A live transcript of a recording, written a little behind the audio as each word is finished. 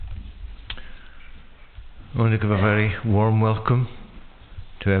I want to give a very warm welcome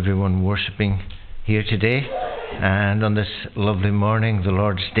to everyone worshipping here today and on this lovely morning, the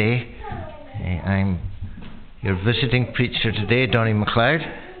Lord's Day. I'm your visiting preacher today, Donnie MacLeod,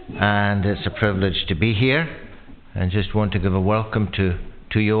 and it's a privilege to be here. And just want to give a welcome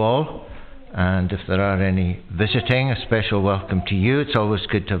to you all. And if there are any visiting, a special welcome to you. It's always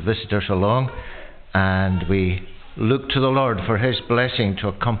good to have visitors along, and we look to the Lord for His blessing to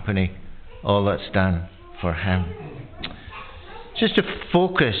accompany all that's done for Him. Just to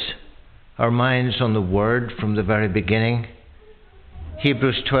focus our minds on the Word from the very beginning,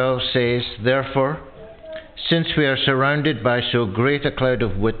 Hebrews 12 says, "Therefore, since we are surrounded by so great a cloud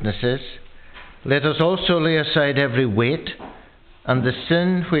of witnesses, let us also lay aside every weight and the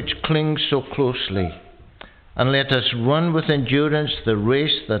sin which clings so closely, and let us run with endurance the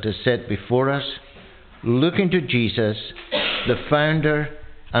race that is set before us, looking to Jesus, the founder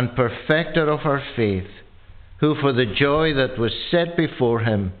and perfecter of our faith, who for the joy that was set before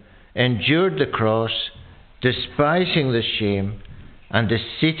him endured the cross, despising the shame, and is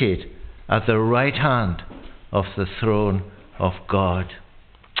seated at the right hand of the throne of God."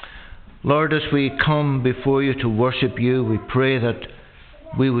 Lord, as we come before you to worship you, we pray that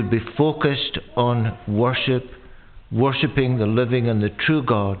we would be focused on worshipping the living and the true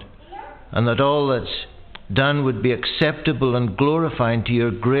God, and that all that's done would be acceptable and glorifying to your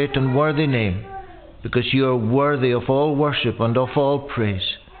great and worthy name, because you are worthy of all worship and of all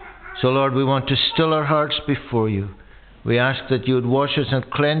praise. So, Lord, we want to still our hearts before you. We ask that you would wash us and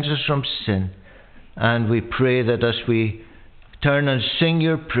cleanse us from sin, and we pray that as we turn and sing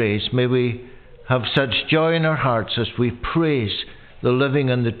your praise, may we have such joy in our hearts as we praise the living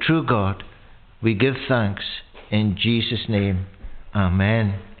and the true God. We give thanks in Jesus' name.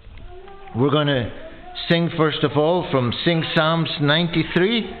 Amen. We're going to sing first of all from Sing Psalms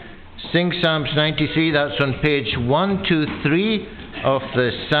 93. Sing Psalms 93, that's on page 123 of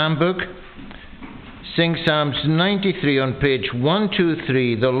the Psalm book. Sing Psalms 93 on page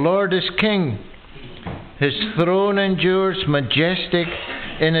 123. The Lord is King. His throne endures majestic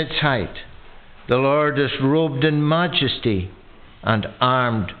in its height. The Lord is robed in majesty and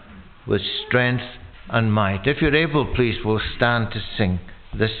armed with strength and might. If you're able, please, we'll stand to sing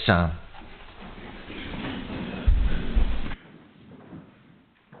this psalm.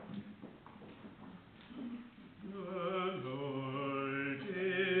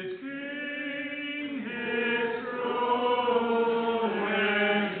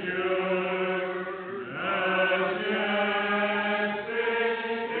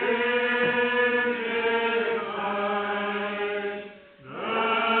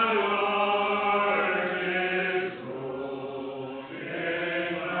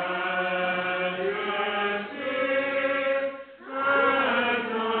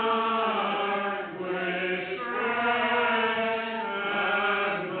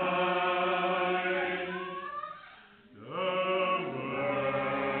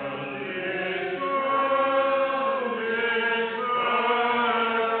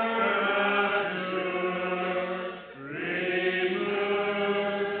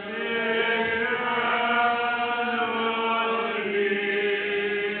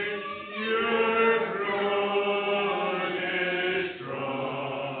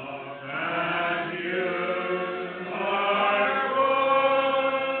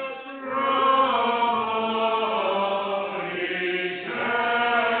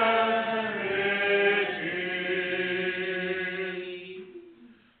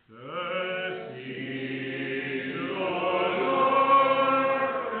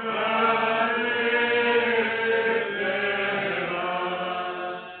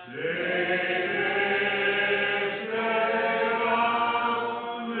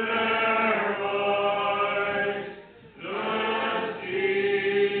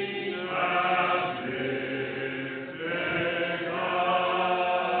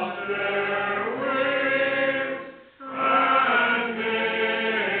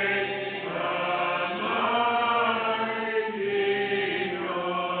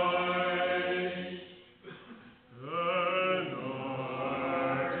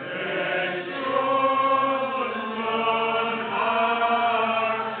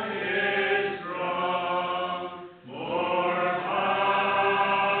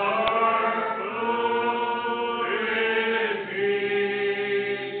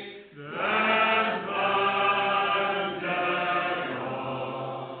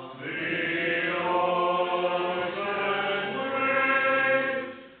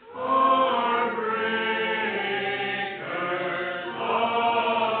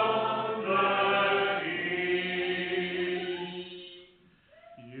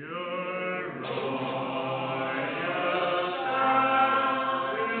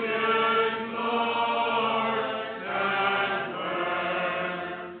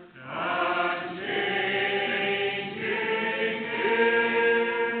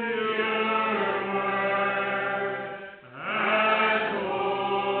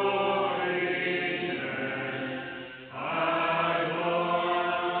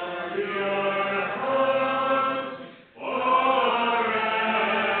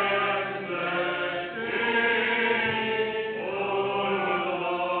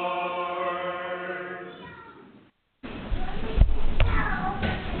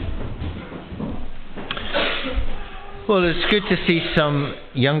 Well, it's good to see some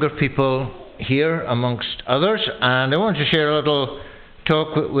younger people here amongst others, and I want to share a little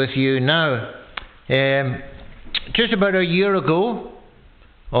talk with you now. Just about a year ago,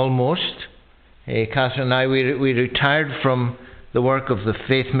 almost, Catherine and I, we retired from the work of the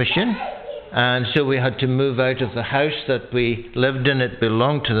Faith Mission, and so we had to move out of the house that we lived in. It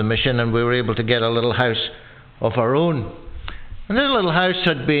belonged to the mission, and we were able to get a little house of our own. And this little house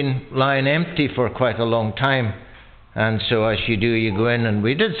had been lying empty for quite a long time. And so as you do, you go in, and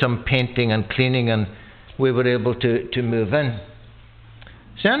we did some painting and cleaning, and we were able to move in.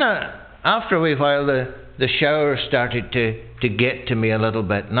 So then after a wee while, the shower started to get to me a little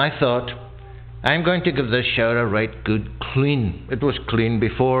bit. And I thought, I'm going to give this shower a right good clean. It was clean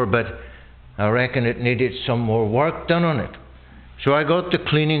before, but I reckon it needed some more work done on it. So I got the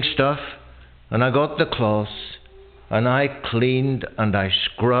cleaning stuff, and I got the cloths, and I cleaned, and I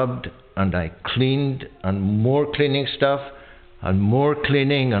scrubbed, and I cleaned, and more cleaning stuff, and more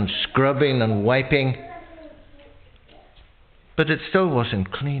cleaning, and scrubbing, and wiping. But it still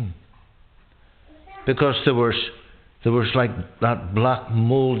wasn't clean. Because there was like that black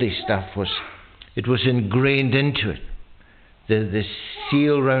mouldy stuff was ingrained into it. The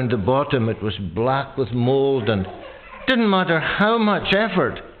seal round the bottom, it was black with mould, and it didn't matter how much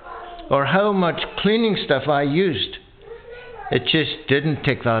effort or how much cleaning stuff I used. It just didn't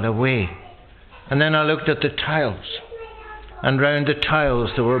take that away. And then I looked at the tiles, and round the tiles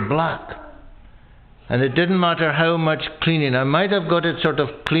they were black. And it didn't matter how much cleaning. I might have got it sort of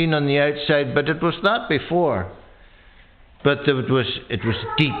clean on the outside, but it was that before. But it was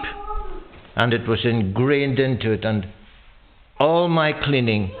deep, and it was ingrained into it, and all my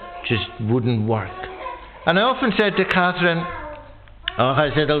cleaning just wouldn't work. And I often said to Catherine, I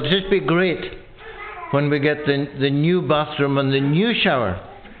said, it'll just be great when we get the new bathroom and the new shower.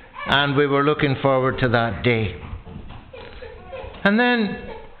 And we were looking forward to that day. And then,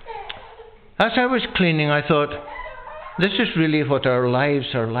 as I was cleaning, I thought, this is really what our lives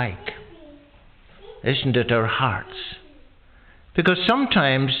are like. Isn't it, our hearts? Because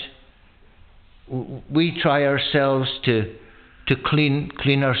sometimes we try ourselves to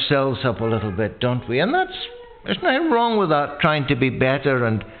clean ourselves up a little bit, don't we? And there's nothing wrong with that, trying to be better.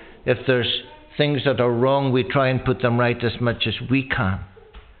 And if there's things that are wrong, we try and put them right as much as we can.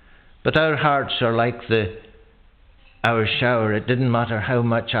 But our hearts are like our shower. It didn't matter how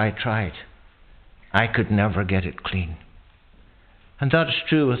much I tried. I could never get it clean. And that's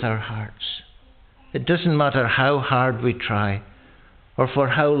true with our hearts. It doesn't matter how hard we try, or for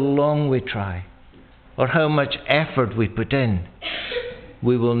how long we try, or how much effort we put in,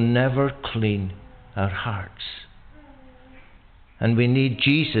 we will never clean our hearts. And we need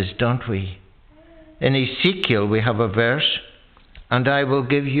Jesus, don't we? In Ezekiel we have a verse, and I will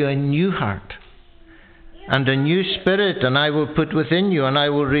give you a new heart, and a new spirit, and I will put within you, and I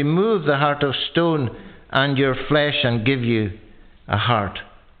will remove the heart of stone and your flesh, and give you a heart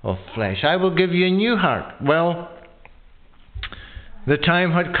of flesh. I will give you a new heart. Well, the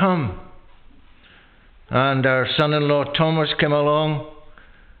time had come, and our son-in-law Thomas came along,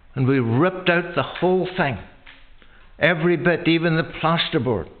 and we ripped out the whole thing. Every bit, even the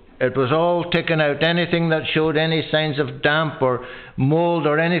plasterboard. It was all taken out. Anything that showed any signs of damp or mould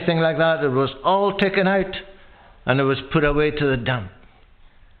or anything like that, it was all taken out, and it was put away to the dump.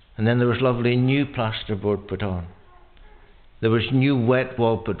 And then there was lovely new plasterboard put on. There was new wet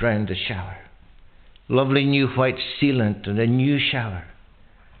wall put round the shower. Lovely new white sealant and a new shower.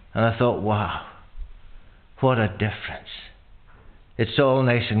 And I thought, wow, what a difference. It's all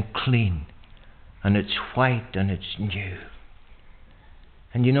nice and clean, and it's white and it's new.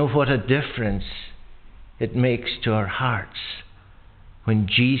 And you know what a difference it makes to our hearts when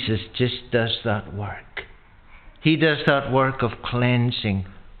Jesus just does that work. He does that work of cleansing,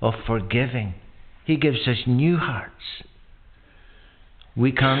 of forgiving. He gives us new hearts.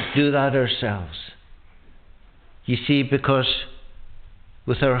 We can't do that ourselves. You see, because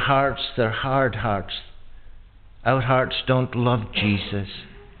with our hearts, they're hard hearts. Our hearts don't love Jesus.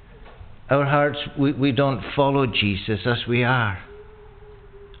 Our hearts, we don't follow Jesus as we are.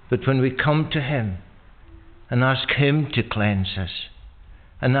 But when we come to Him and ask Him to cleanse us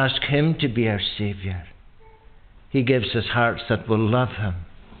and ask Him to be our Saviour, He gives us hearts that will love Him,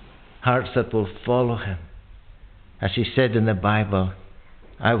 hearts that will follow Him. As He said in the Bible,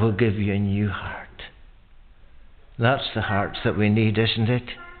 I will give you a new heart. That's the hearts that we need, isn't it?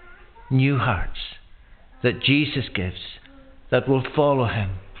 New hearts that Jesus gives, that will follow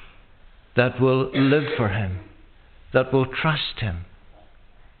Him, that will live for Him, that will trust Him,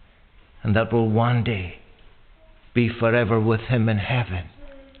 and that will one day be forever with Him in heaven.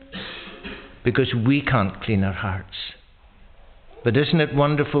 Because we can't clean our hearts. But isn't it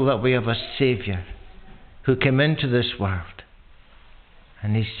wonderful that we have a Saviour who came into this world,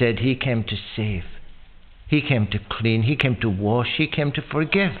 and he said he came to save, he came to clean, he came to wash, he came to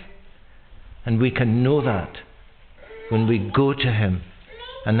forgive. And we can know that when we go to him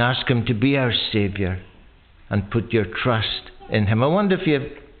and ask him to be our Saviour and put your trust in him. I wonder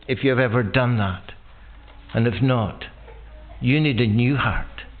if you've ever done that. And if not, you need a new heart.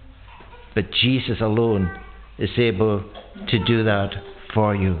 But Jesus alone is able to do that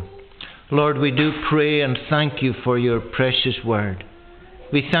for you. Lord, we do pray and thank you for your precious word.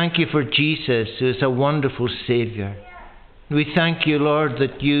 We thank you for Jesus, who is a wonderful Saviour. We thank you, Lord,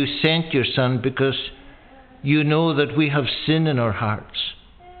 that you sent your Son because you know that we have sin in our hearts.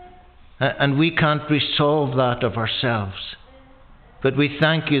 And we can't resolve that of ourselves. But we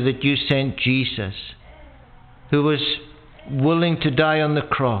thank you that you sent Jesus, who was willing to die on the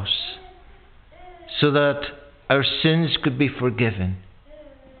cross so that our sins could be forgiven,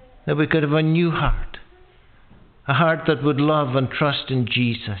 that we could have a new heart, a heart that would love and trust in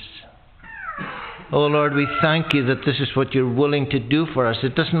Jesus. Oh Lord, we thank you that this is what you're willing to do for us.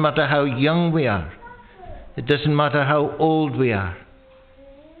 It doesn't matter how young we are. It doesn't matter how old we are.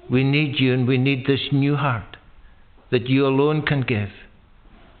 We need you, and we need this new heart that you alone can give.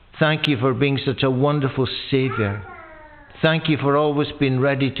 Thank you for being such a wonderful Saviour. Thank you for always being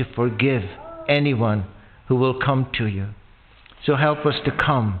ready to forgive anyone who will come to you. So help us to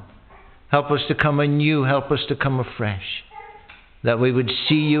come. Help us to come anew. Help us to come afresh. That we would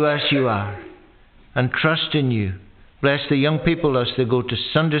see you as you are and trust in you. Bless the young people as they go to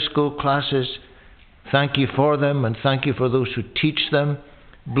Sunday school classes. Thank you for them, and thank you for those who teach them.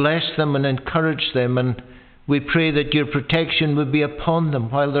 Bless them and encourage them, and we pray that your protection would be upon them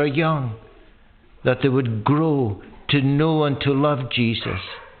while they're young, that they would grow to know and to love Jesus,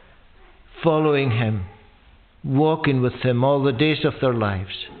 following him, walking with him all the days of their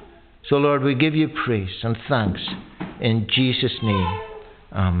lives. So Lord, we give you praise and thanks in Jesus' name.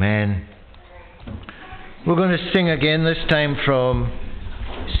 Amen. We're going to sing again, this time from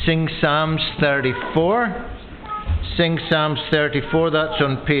Sing Psalms 34. Sing Psalms 34, that's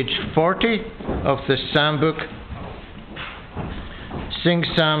on page 40 of the Psalm book. Sing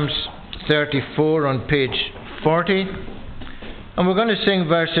Psalms 34 on page 40. And we're going to sing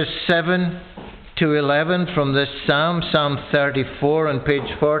verses 7 to 11 from this Psalm, Psalm 34 on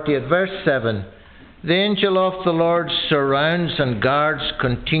page 40. At verse 7, the angel of the Lord surrounds and guards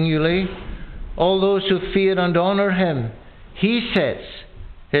continually all those who fear and honour him. He sets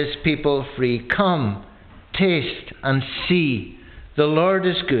his people free. Come, taste and see, the Lord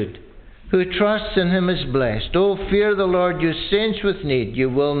is good. Who trusts in him is blessed. Oh, fear the Lord, you saints with need. You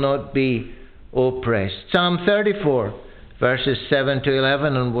will not be oppressed. Psalm 34, verses 7 to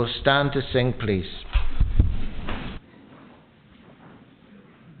 11, and we'll stand to sing, please.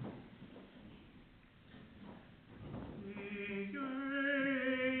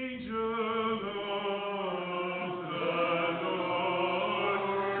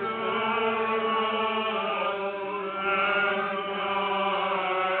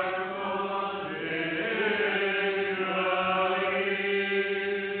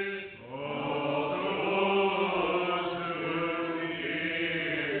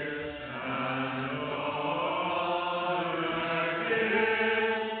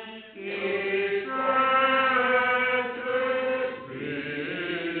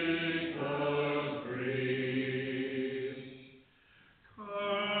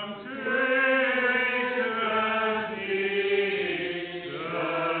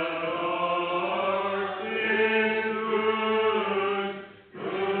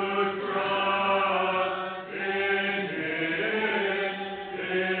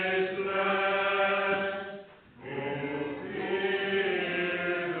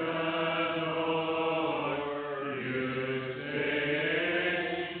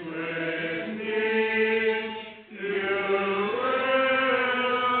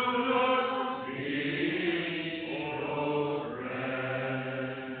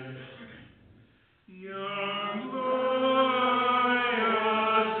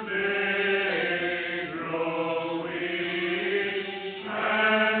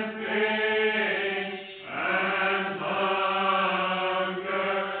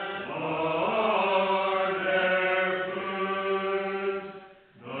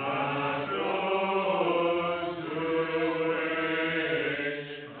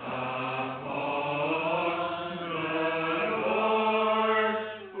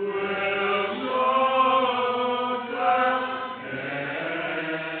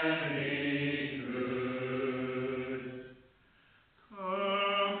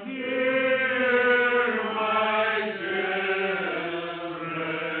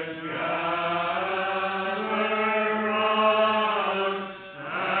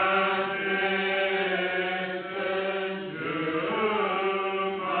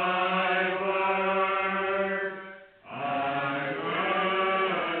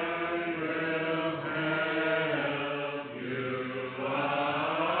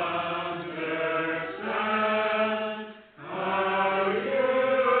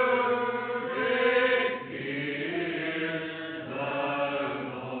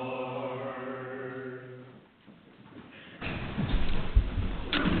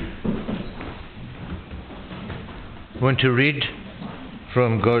 I want to read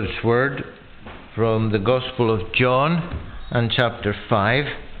from God's Word from the Gospel of John and chapter 5.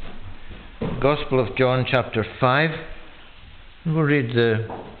 Gospel of John chapter 5. We'll read the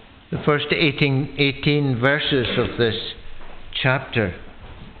first 18 verses of this chapter.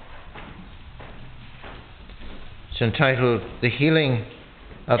 It's entitled The Healing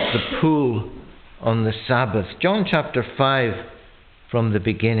at the Pool on the Sabbath. John chapter 5 from the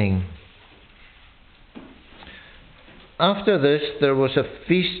beginning. After this there was a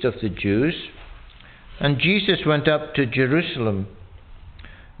feast of the Jews, and Jesus went up to Jerusalem.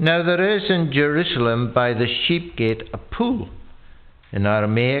 Now there is in Jerusalem by the sheep gate a pool, in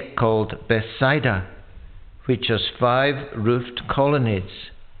Aramaic called Bethsaida, which has 5 roofed colonnades.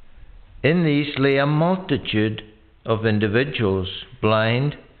 In these lay a multitude of individuals,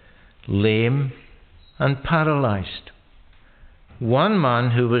 blind, lame, and paralyzed. One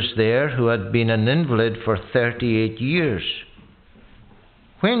man who was there who had been an invalid for 38 years.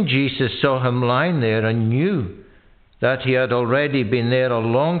 When Jesus saw him lying there and knew that he had already been there a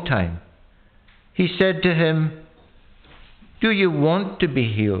long time, he said to him, "Do you want to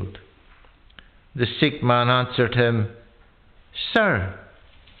be healed?" The sick man answered him, "Sir,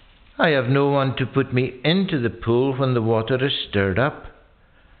 I have no one to put me into the pool when the water is stirred up,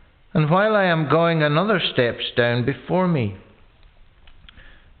 and while I am going another steps down before me."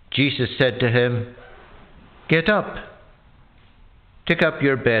 Jesus said to him, "Get up, take up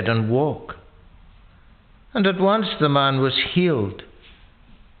your bed and walk." And at once the man was healed,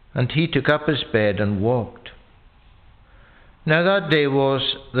 and he took up his bed and walked. Now that day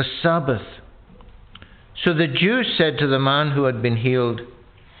was the Sabbath. So the Jews said to the man who had been healed,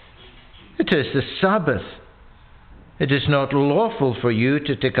 "It is the Sabbath. It is not lawful for you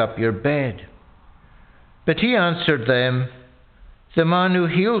to take up your bed." But he answered them, "The man who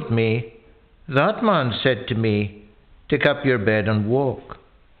healed me, that man said to me, 'Take up your bed and walk.'"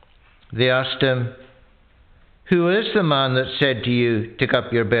 They asked him, "Who is the man that said to you, 'Take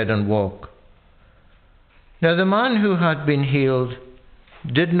up your bed and walk'?" Now the man who had been healed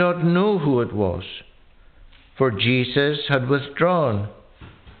did not know who it was, for Jesus had withdrawn,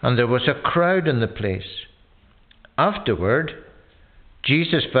 and there was a crowd in the place. Afterward,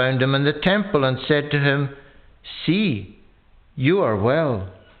 Jesus found him in the temple and said to him, "See, you are well.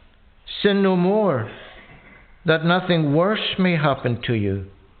 Sin no more, that nothing worse may happen to you."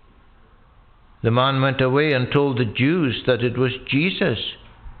 The man went away and told the Jews that it was Jesus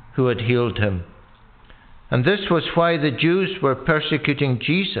who had healed him. And this was why the Jews were persecuting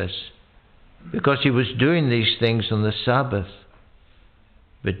Jesus, because he was doing these things on the Sabbath.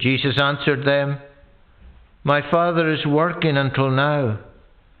 But Jesus answered them, "My Father is working until now,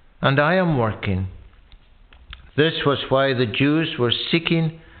 and I am working." This was why the Jews were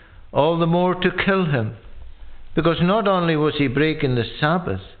seeking all the more to kill him, because not only was he breaking the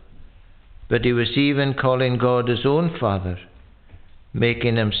Sabbath, but he was even calling God his own Father,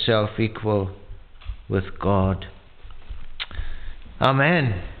 making himself equal with God.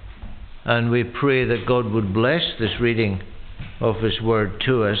 Amen. And we pray that God would bless this reading of his word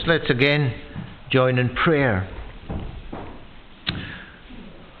to us. Let's again join in prayer.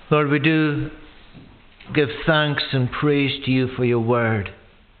 Lord, we do give thanks and praise to you for your word.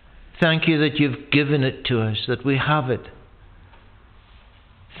 Thank you that you've given it to us, that we have it.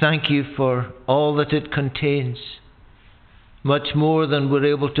 Thank you for all that it contains, much more than we're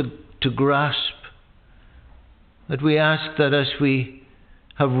able to grasp. That we ask that as we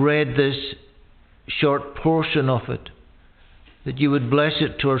have read this short portion of it, that you would bless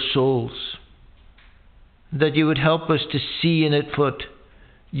it to our souls, that you would help us to see in it what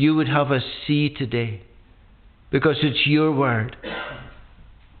you would have us see today, because it's your word,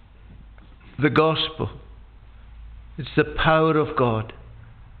 the gospel. It's the power of God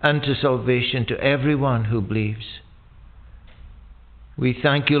unto salvation to everyone who believes. We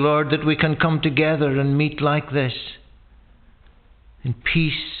thank you, Lord, that we can come together and meet like this in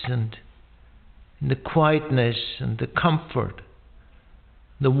peace and in the quietness and the comfort,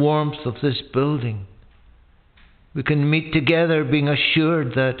 the warmth of this building. We can meet together being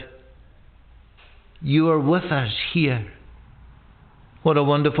assured that you are with us here. What a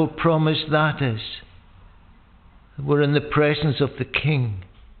wonderful promise that is. We're in the presence of the King.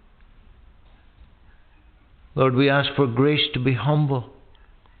 Lord, we ask for grace to be humble,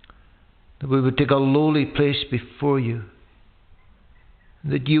 that we would take a lowly place before you,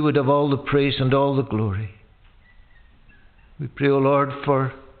 that you would have all the praise and all the glory. We pray, O Lord,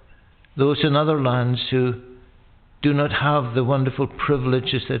 for those in other lands who do not have the wonderful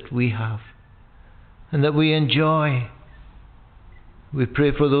privileges that we have and that we enjoy. We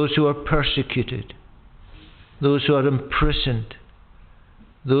pray for those who are persecuted. those who are imprisoned,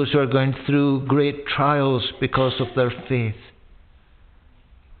 those who are going through great trials because of their faith.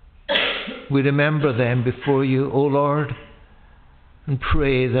 We remember them before you, O Lord, and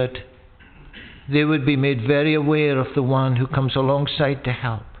pray that they would be made very aware of the one who comes alongside to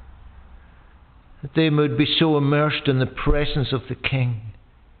help. That they would be so immersed in the presence of the King,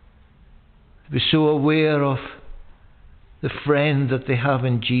 be so aware of the friend that they have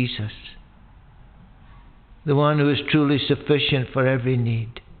in Jesus, the one who is truly sufficient for every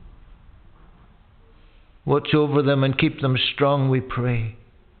need. Watch over them and keep them strong, we pray.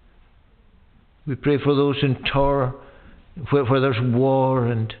 We pray for those in Torah, where there's war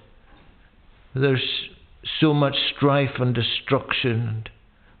and there's so much strife and destruction and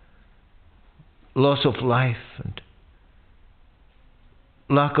loss of life and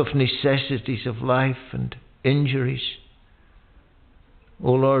lack of necessities of life and injuries.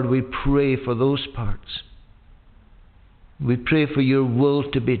 Oh Lord, we pray for those parts. We pray for your will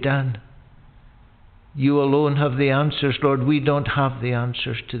to be done. You alone have the answers, Lord. We don't have the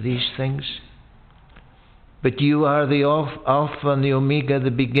answers to these things. But you are the Alpha and the Omega, the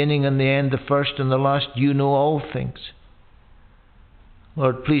beginning and the end, the first and the last. You know all things.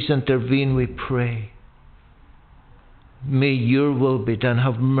 Lord, please intervene, we pray. May your will be done.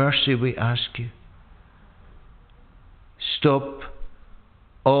 Have mercy, we ask you. Stop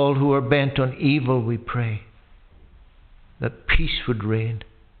all who are bent on evil, we pray. That peace would reign.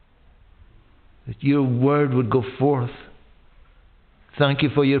 That your word would go forth. Thank you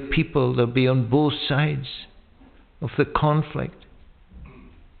for your people. They'll be on both sides of the conflict.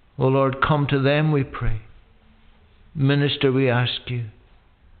 Oh Lord, come to them, we pray. Minister, we ask you.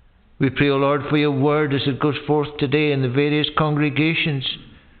 We pray, O Lord, for your word as it goes forth today in the various congregations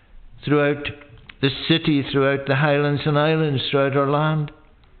throughout the city, throughout the highlands and islands, throughout our land.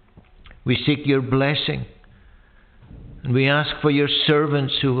 We seek your blessing. And we ask for your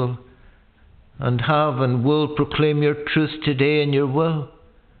servants who will and have and will proclaim your truth today in your will.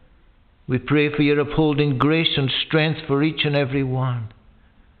 We pray for your upholding grace and strength for each and every one.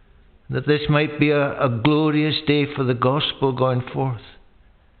 That this might be a glorious day for the gospel going forth.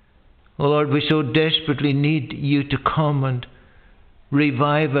 Oh Lord, we so desperately need you to come and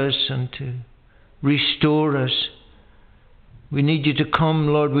revive us and to restore us. We need you to come,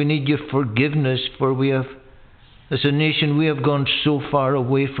 Lord. We need your forgiveness, for we have, as a nation, we have gone so far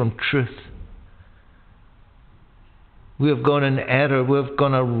away from truth. We have gone in error. We have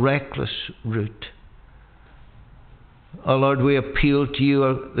gone a reckless route. Oh Lord, we appeal to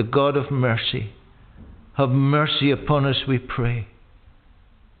you, the God of mercy. Have mercy upon us, we pray.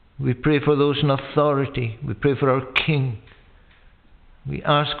 We pray for those in authority. We pray for our King. We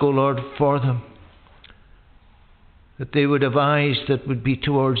ask, O Lord, for them, that they would have eyes that would be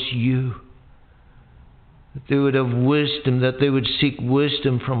towards you, that they would have wisdom, that they would seek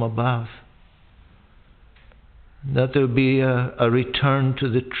wisdom from above, that there would be a return to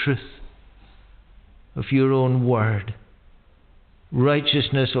the truth of your own word.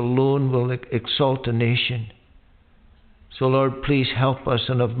 Righteousness alone will exalt a nation. So Lord, please help us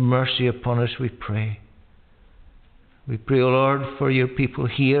and have mercy upon us, we pray. We pray, O Lord, for your people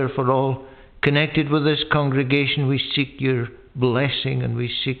here, for all connected with this congregation. We seek your blessing and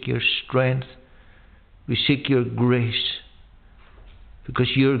we seek your strength. We seek your grace,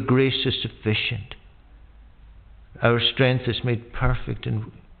 because your grace is sufficient. Our strength is made perfect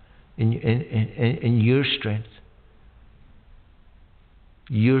in your strength.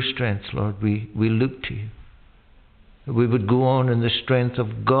 Your strength, Lord, we look to you. We would go on in the strength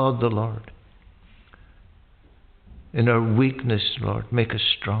of God the Lord. In our weakness, Lord, make us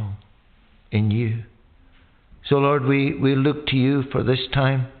strong in you. So, Lord, we look to you for this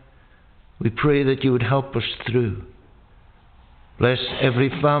time. We pray that you would help us through. Bless every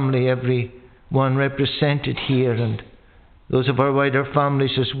family, every one represented here, and those of our wider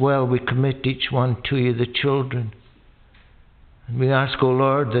families as well. We commit each one to you, the children. And we ask, O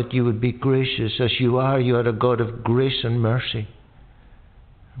Lord, that you would be gracious as you are. You are a God of grace and mercy.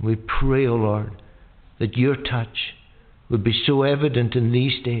 We pray, O Lord, that your touch would be so evident in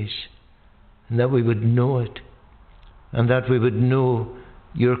these days, and that we would know it, and that we would know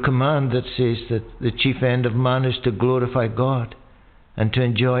your command that says that the chief end of man is to glorify God and to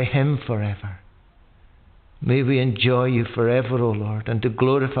enjoy him forever. May we enjoy you forever, O Lord, and to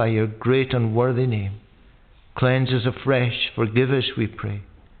glorify your great and worthy name. Cleanse us afresh. Forgive us, we pray.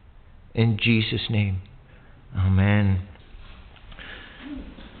 In Jesus' name. Amen.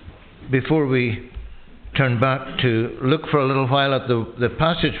 Before we turn back to look for a little while at the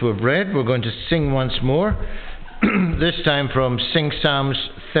passage we've read, we're going to sing once more. This time from Sing Psalms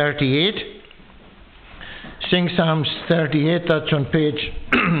 38. sing Psalms 38. That's on page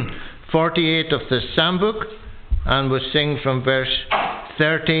 48 of the Psalm book, and we'll sing from verse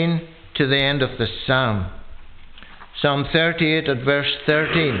 13 to the end of the Psalm. Psalm 38 at verse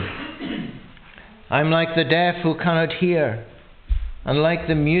 13. I'm like the deaf who cannot hear, and like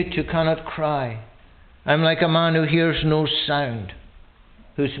the mute who cannot cry. I'm like a man who hears no sound,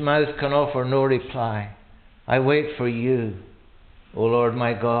 whose mouth can offer no reply. I wait for you, O Lord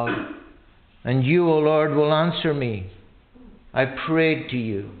my God, and you, O Lord, will answer me. I prayed to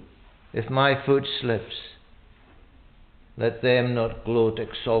you. If my foot slips, let them not gloat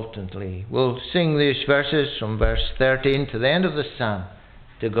exultantly. We'll sing these verses from verse 13 to the end of the Psalm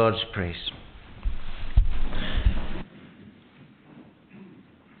to God's praise.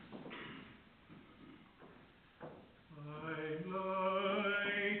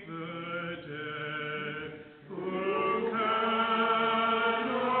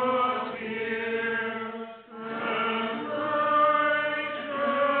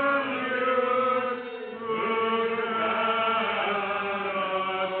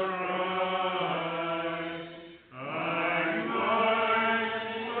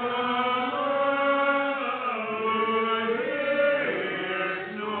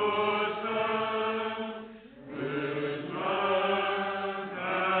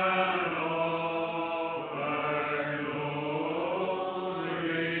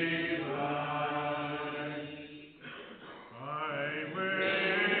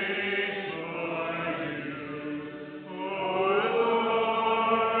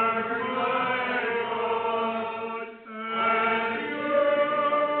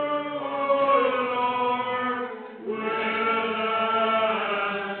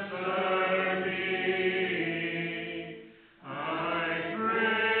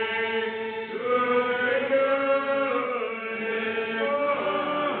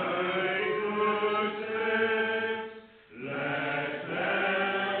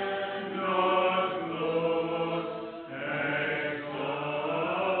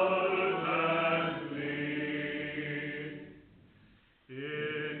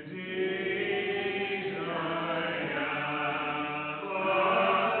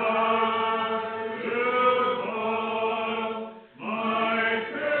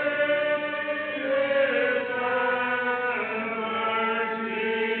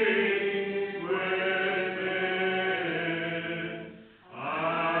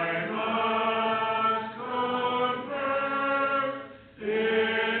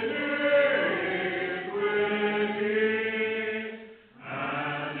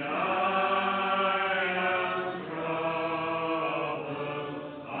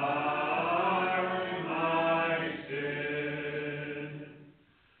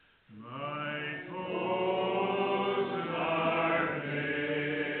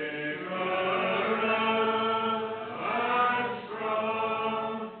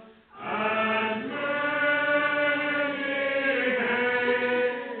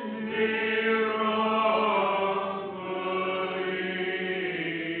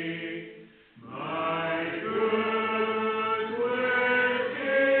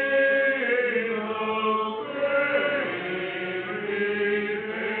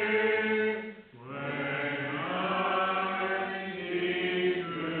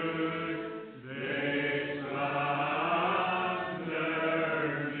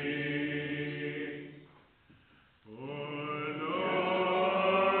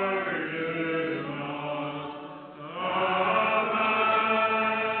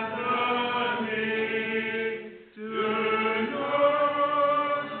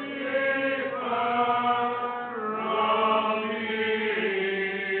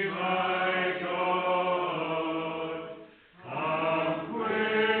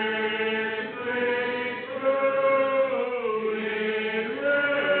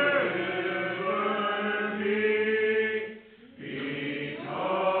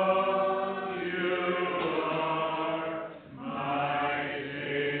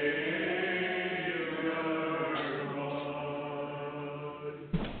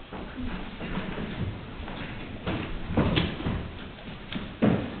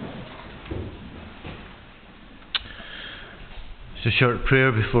 It's a short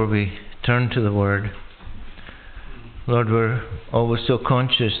prayer before we turn to the Word. Lord, we're always so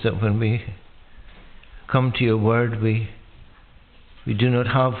conscious that when we come to your Word, we do not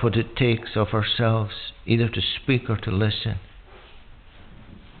have what it takes of ourselves, either to speak or to listen.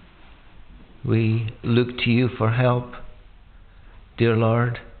 We look to you for help, dear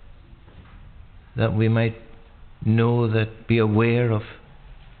Lord, that we might know that, be aware of,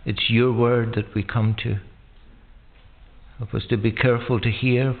 it's your Word that we come to. Help us to be careful to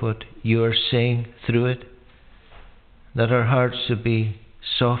hear what you are saying through it. that our hearts would be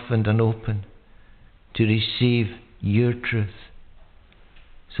softened and open to receive your truth.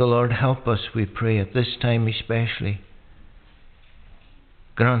 So Lord, help us, we pray, at this time especially.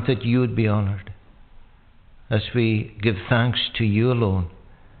 Grant that you would be honoured as we give thanks to you alone.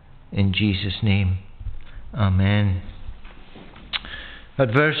 In Jesus' name, amen.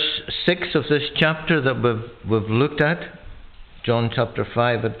 At verse 6 of this chapter that we've looked at, John chapter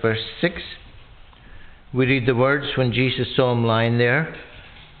 5 at verse 6, we read the words, when Jesus saw him lying there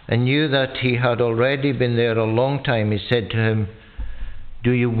and knew that he had already been there a long time, he said to him,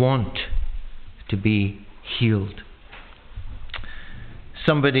 "Do you want to be healed?"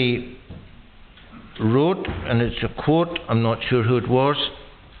 Somebody wrote, and it's a quote, I'm not sure who it was,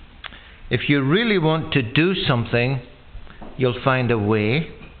 "If you really want to do something, you'll find a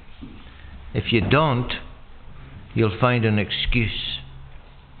way. If you don't, you'll find an excuse."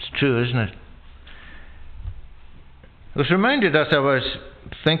 It's true, isn't it? I was reminded as I was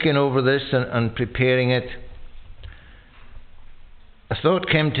thinking over this and preparing it, a thought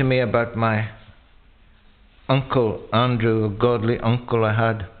came to me about my uncle Andrew, a godly uncle I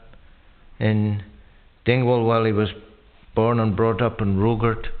had in Dingwall while he was born and brought up in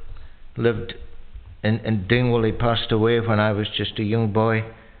Rogart. Lived in Dingwall. He passed away when I was just a young boy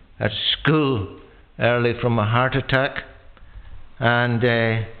at school early from a heart attack. And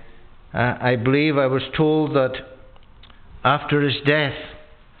I believe I was told that after his death,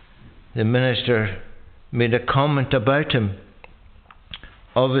 the minister made a comment about him,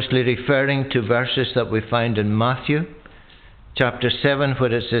 obviously referring to verses that we find in Matthew chapter 7,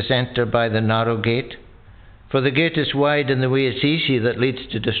 where it says, "Enter by the narrow gate. For the gate is wide and the way is easy that leads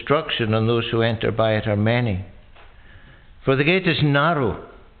to destruction, and those who enter by it are many. For the gate is narrow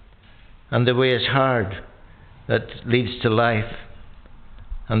and the way is hard that leads to life,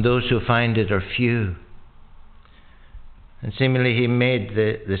 and those who find it are few." And similarly, he made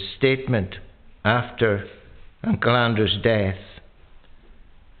the statement after Uncle Andrew's death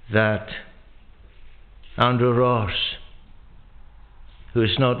that Andrew Ross, who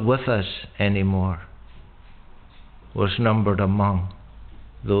is not with us anymore, was numbered among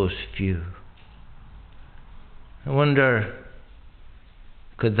those few. I wonder,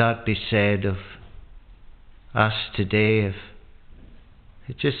 could that be said of us today if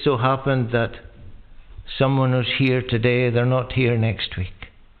it just so happened that someone who's here today, they're not here next week?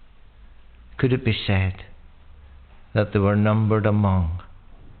 Could it be said that they were numbered among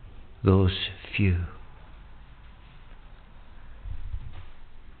those few?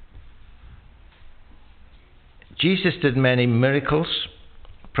 Jesus did many miracles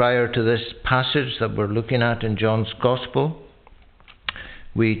prior to this passage that we're looking at in John's Gospel.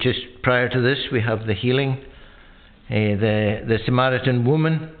 Prior to this, we have the healing, the Samaritan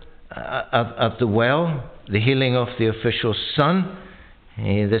woman at the well, the healing of the official's son.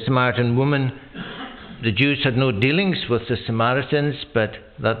 The Samaritan woman, the Jews had no dealings with the Samaritans, but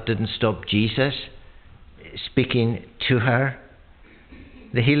that didn't stop Jesus speaking to her.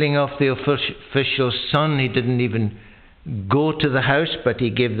 The healing of the official's son, he didn't even go to the house, but he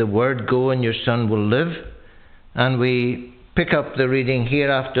gave the word, "Go and your son will live." And we pick up the reading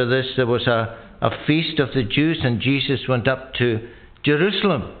here after this. There was a feast of the Jews, and Jesus went up to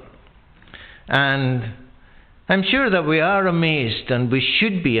Jerusalem. And I'm sure that we are amazed, and we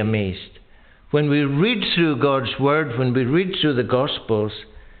should be amazed, when we read through God's word, when we read through the Gospels,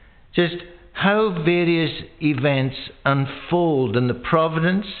 just how various events unfold in the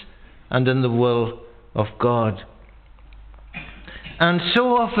providence and in the will of God. And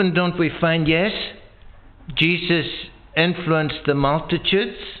so often don't we find, yes, Jesus influenced the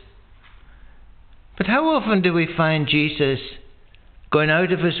multitudes, but how often do we find Jesus going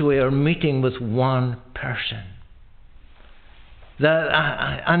out of his way or meeting with one person?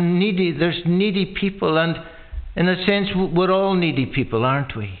 There's needy people, and in a sense we're all needy people,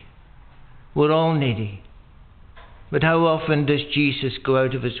 aren't we? We're all needy. But how often does Jesus go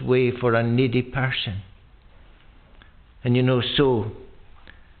out of his way for a needy person? And so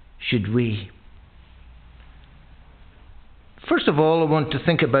should we. First of all, I want to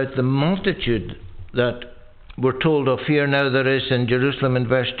think about the multitude that we're told of here. Now there is in Jerusalem in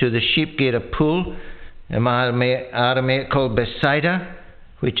verse 2, the sheep gate, a pool, in Aramaic called Bethsaida,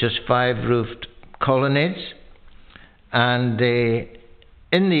 which has 5 roofed colonnades. And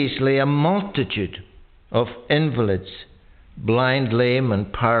in these lay a multitude of invalids, blind, lame,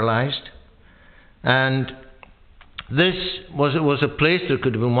 and paralyzed. And this was a place, there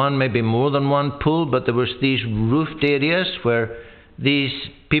could have been one, maybe more than one pool, but there was these roofed areas where these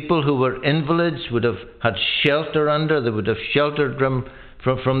people who were invalids would have had shelter under. They would have sheltered them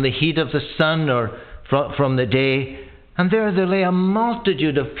from the heat of the sun or from the day. And there they lay a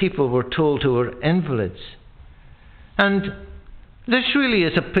multitude of people, we're told, who were invalids. And this really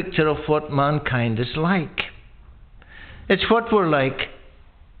is a picture of what mankind is like. It's what we're like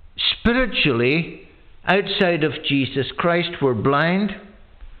spiritually outside of Jesus Christ. We're blind,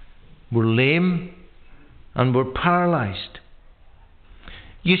 we're lame, and we're paralyzed.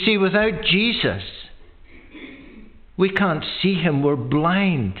 You see, without Jesus, we can't see him. We're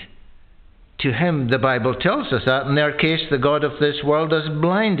blind to him. The Bible tells us that. In their case, the God of this world has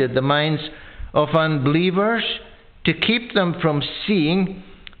blinded the minds of unbelievers to keep them from seeing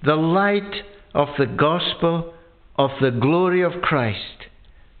the light of the gospel of the glory of Christ,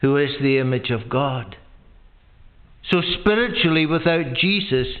 who is the image of God. So spiritually, without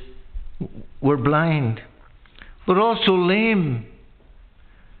Jesus, we're blind. We're also lame,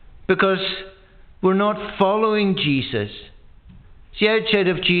 because we're not following Jesus. See, outside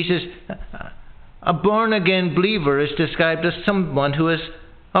of Jesus, a born-again believer is described as someone who is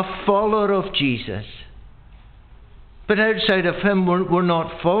a follower of Jesus. But outside of him, we're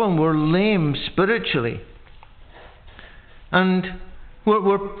not following. We're lame spiritually. And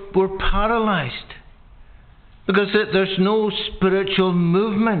we're paralyzed, because there's no spiritual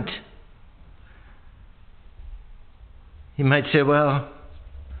movement. You might say, well,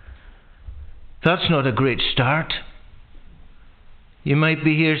 that's not a great start. You might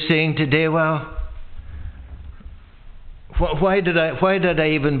be here saying today, well, why did I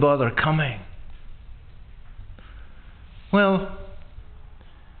even bother coming? Well,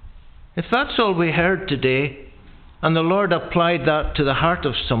 if that's all we heard today, and the Lord applied that to the heart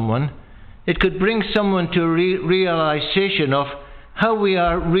of someone, it could bring someone to a realization of how we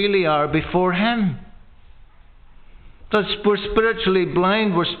really are before him. That we're spiritually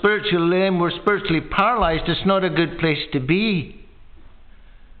blind, we're spiritually lame, we're spiritually paralyzed. It's not a good place to be.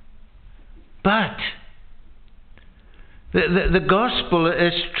 But the gospel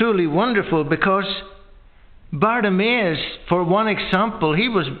is truly wonderful, because Bartimaeus, for one example, he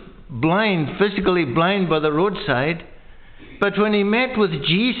was blind, physically blind by the roadside. But when he met with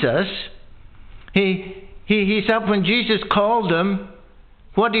Jesus, he's up when Jesus called him.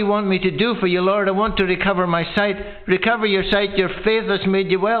 What do you want me to do for you, Lord? I want to recover my sight. Recover your sight. Your faith has made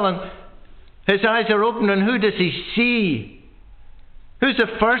you well. And his eyes are open, and who does he see? Who's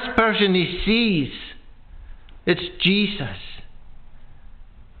the first person he sees? It's Jesus.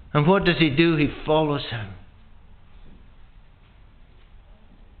 And what does he do? He follows him.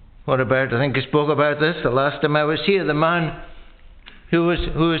 What about, I think I spoke about this the last time I was here, the man who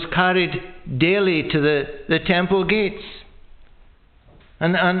was carried daily to the temple gates.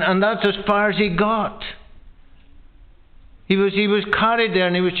 And that's as far as he got. He was carried there,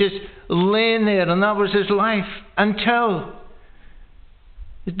 and he was just laying there, and that was his life, until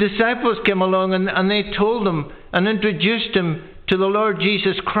the disciples came along and they told him and introduced him to the Lord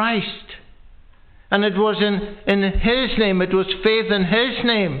Jesus Christ. And it was in his name, it was faith in his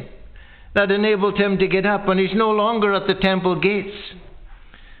name that enabled him to get up. And he's no longer at the temple gates,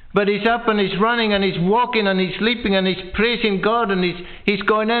 but he's up and he's running and he's walking and he's leaping and he's praising God, and he's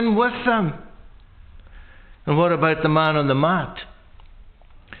going in with them. And what about the man on the mat?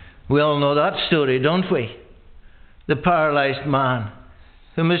 We all know that story, don't we? The paralyzed man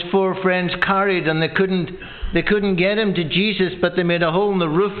whom his four friends carried, and they couldn't get him to Jesus, but they made a hole in the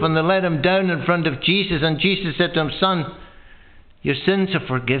roof and they let him down in front of Jesus. And Jesus said to him, "Son, your sins are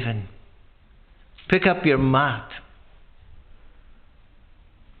forgiven. Pick up your mat."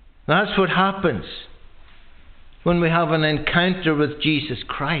 That's what happens when we have an encounter with Jesus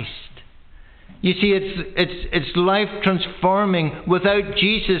Christ. You see, it's life transforming. Without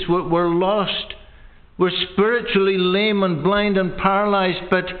Jesus, we're lost. We're spiritually lame and blind and paralyzed.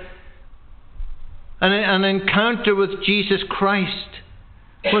 But an encounter with Jesus Christ,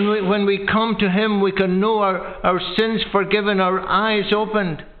 when we come to him, we can know our sins forgiven, our eyes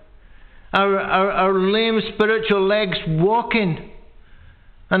opened, our lame spiritual legs walking,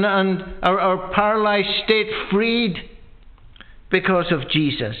 and our paralyzed state freed because of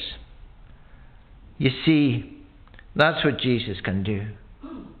Jesus. You see, that's what Jesus can do.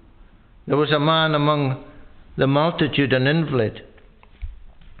 There was a man among the multitude, an invalid.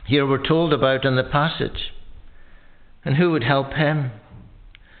 Here we're told about in the passage. And who would help him?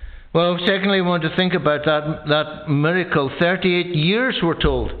 Well, secondly, we want to think about that miracle. 38 years, we're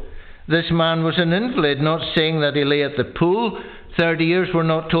told. This man was an invalid, not saying that he lay at the pool. 30 years, we're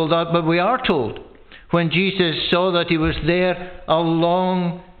not told that, but we are told when Jesus saw that he was there a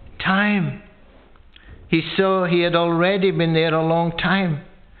long time. He saw he had already been there a long time.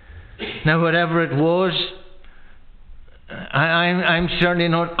 Now, whatever it was, I'm certainly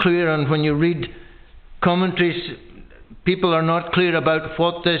not clear. And when you read commentaries, people are not clear about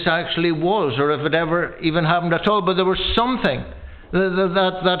what this actually was, or if it ever even happened at all. But there was something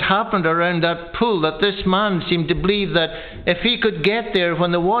that happened around that pool, that this man seemed to believe that if he could get there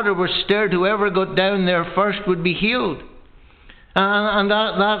when the water was stirred, whoever got down there first would be healed. And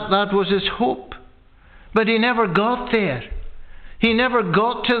that was his hope. But he never got there. He never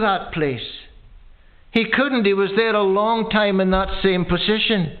got to that place. He couldn't. He was there a long time in that same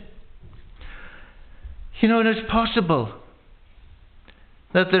position. You know, it is possible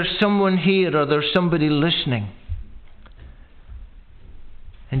that there's someone here, or there's somebody listening,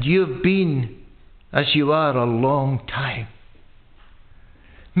 and you've been as you are a long time.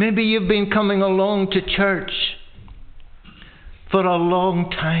 Maybe you've been coming along to church for a long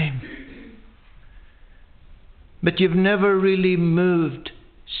time, but you've never really moved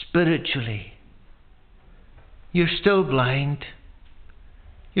spiritually. You're still blind.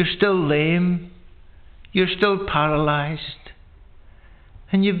 You're still lame. You're still paralyzed.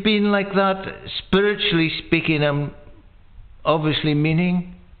 And you've been like that, spiritually speaking, I'm obviously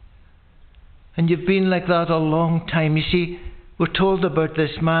meaning. And you've been like that a long time. You see, we're told about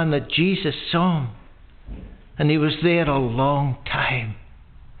this man that Jesus saw him, and he was there a long time.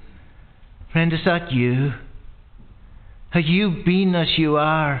 Friend, is that you? Have you been as you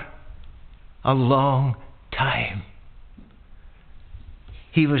are a long time?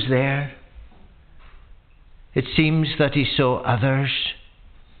 He was there. It seems that he saw others.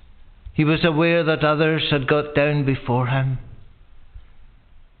 He was aware that others had got down before him,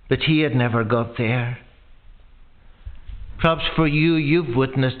 but he had never got there. Perhaps for you, you've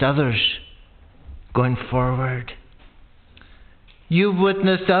witnessed others going forward. You've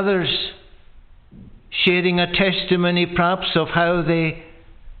witnessed others sharing a testimony perhaps of how they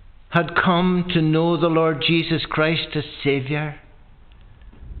had come to know the Lord Jesus Christ as Saviour.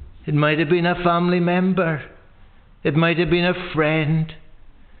 It might have been a family member. It might have been a friend.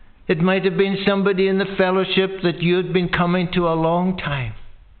 It might have been somebody in the fellowship that you had been coming to a long time.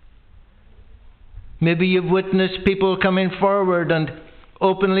 Maybe you've witnessed people coming forward and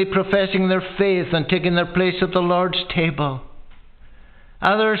openly professing their faith and taking their place at the Lord's table.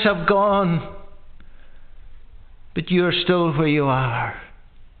 Others have gone, but you're still where you are.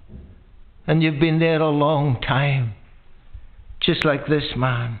 And you've been there a long time, just like this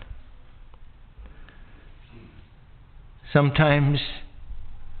man. Sometimes,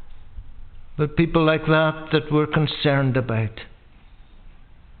 but people like that we're concerned about.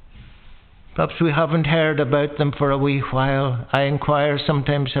 Perhaps we haven't heard about them for a wee while. I inquire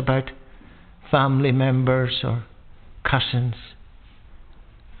sometimes about family members or cousins.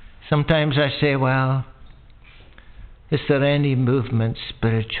 Sometimes I say, well, is there any movement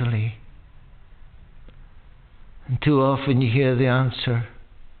spiritually? And too often you hear the answer,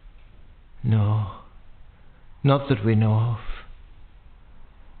 no, not that we know of.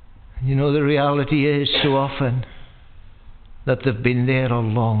 And you know, the reality is so often that they've been there a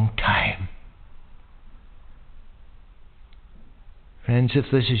long time. Friends, if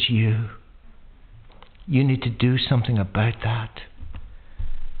this is you, you need to do something about that.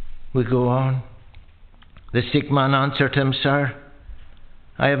 We go on. The sick man answered him, Sir,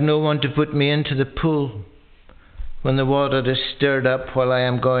 I have no one to put me into the pool when the water is stirred up while I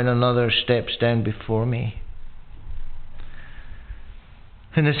am going another steps down before me.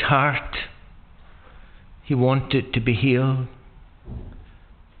 In his heart, he wanted to be healed.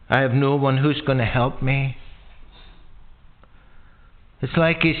 I have no one who's going to help me. It's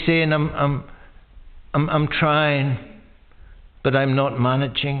like he's saying, I'm trying, but I'm not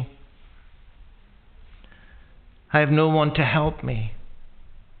managing. I have no one to help me.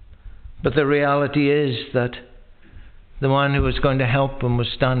 But the reality is that the one who was going to help him was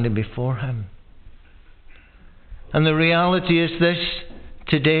standing before him. And the reality is this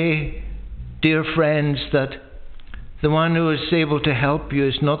today, dear friends, that the one who is able to help you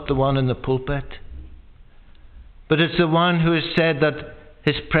is not the one in the pulpit, but it's the one who has said that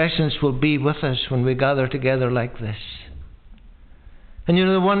his presence will be with us when we gather together like this. And you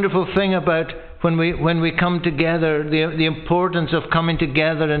know, the wonderful thing about when we come together, the importance of coming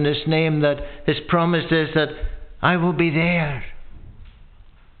together in His name, that His promise is that I will be there.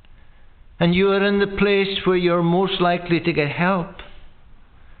 And you are in the place where you're most likely to get help.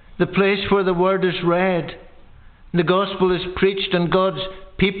 The place where the Word is read, the Gospel is preached, and God's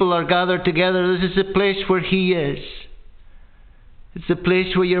people are gathered together. This is the place where He is. It's the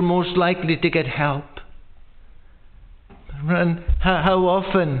place where you're most likely to get help. And how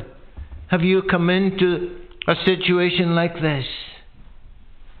often have you come into a situation like this?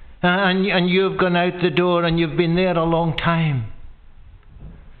 And you've gone out the door and you've been there a long time.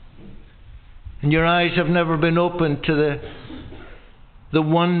 and your eyes have never been opened to the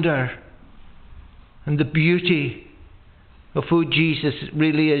wonder and the beauty of who Jesus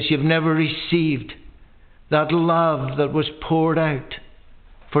really is. You've never received that love that was poured out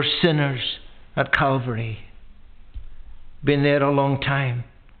for sinners at Calvary. Been there a long time.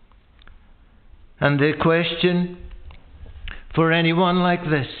 And the question for anyone like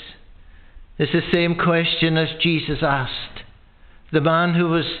this is the same question as Jesus asked the man who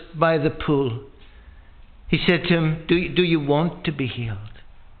was by the pool. He said to him, do you want to be healed?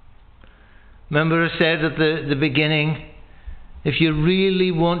 Remember I said at the beginning, if you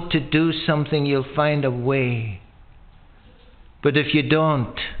really want to do something, you'll find a way. But if you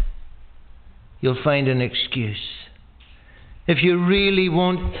don't, you'll find an excuse. If you really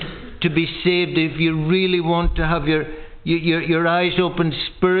want to be saved, if you really want to have your eyes opened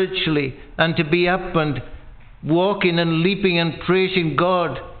spiritually and to be up and walking and leaping and praising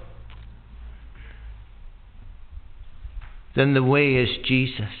God, then the way is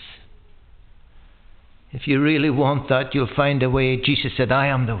Jesus. If you really want that, you'll find a way. Jesus said, I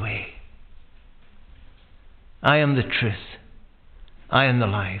am the way. I am the truth. I am the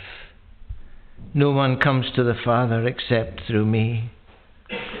life. No one comes to the Father except through me.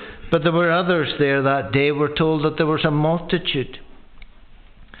 But there were others there that day. We're told that there was a multitude.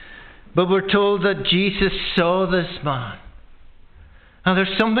 But we're told that Jesus saw this man. And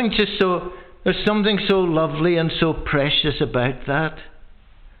there's something so lovely and so precious about that.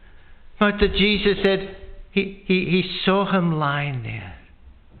 But that Jesus said he saw him lying there.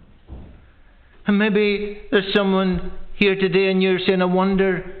 And maybe there's someone here today and you're saying, I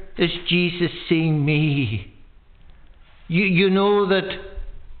wonder, is Jesus seeing me? You know that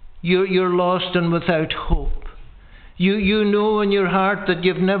you're lost and without hope. You know in your heart that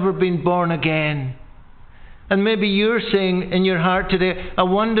you've never been born again. And maybe you're saying in your heart today, I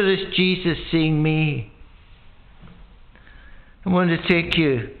wonder, is Jesus seeing me? I want to take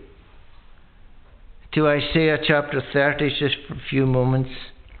you to Isaiah chapter 30 just for a few moments.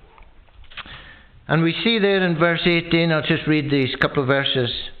 And we see there in verse 18, I'll just read these couple of verses.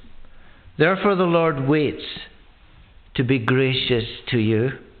 Therefore the Lord waits to be gracious to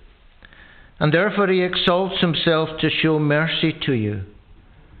you, and therefore he exalts himself to show mercy to you.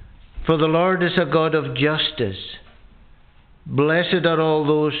 For the Lord is a God of justice. Blessed are all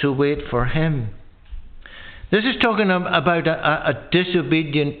those who wait for him. This is talking about a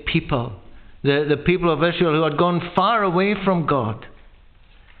disobedient people. The people of Israel who had gone far away from God.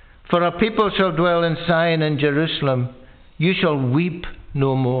 For a people shall dwell in Zion and Jerusalem. You shall weep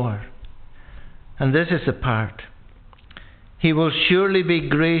no more. And this is the part. He will surely be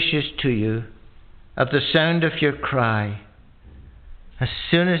gracious to you at the sound of your cry. As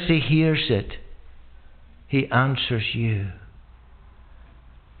soon as he hears it, he answers you.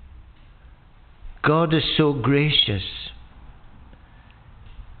 God is so gracious.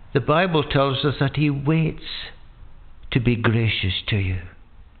 The Bible tells us that he waits to be gracious to you.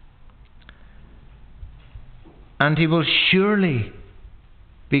 And he will surely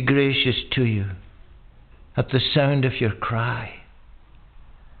be gracious to you at the sound of your cry.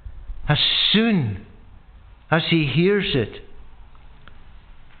 As soon as he hears it,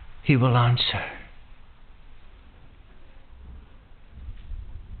 he will answer.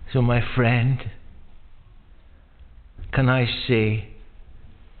 So my friend, can I say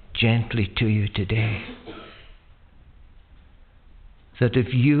gently to you today that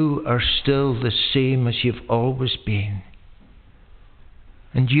if you are still the same as you've always been,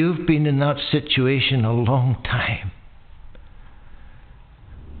 and you've been in that situation a long time,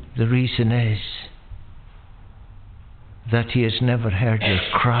 the reason is that he has never heard your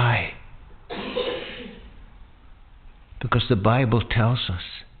cry. Because the Bible tells us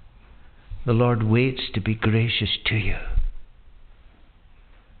the Lord waits to be gracious to you.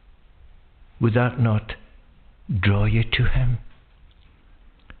 Would that not draw you to him?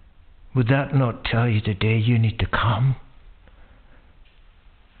 Would that not tell you today you need to come?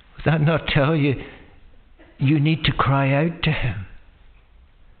 Would that not tell you you need to cry out to him?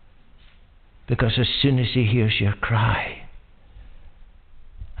 Because as soon as he hears your cry,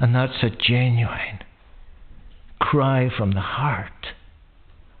 and that's a genuine cry from the heart,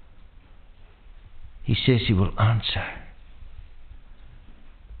 he says he will answer.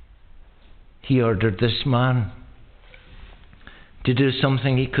 He ordered this man to do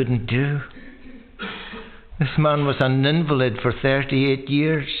something he couldn't do. This man was an invalid for 38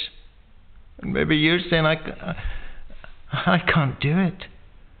 years. And maybe you're saying, I can't do it.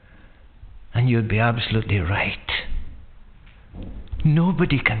 And you'd be absolutely right.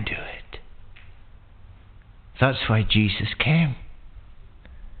 Nobody can do it. That's why Jesus came.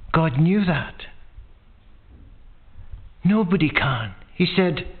 God knew that. Nobody can. He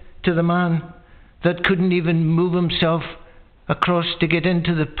said to the man that couldn't even move himself across to get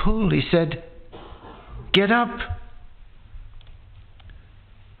into the pool, he said, "Get up."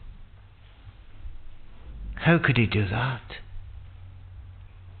 How could he do that?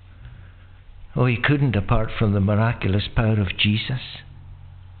 Oh, he couldn't apart from the miraculous power of Jesus.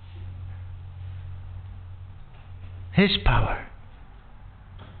 His power.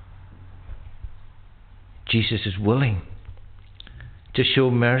 Jesus is willing to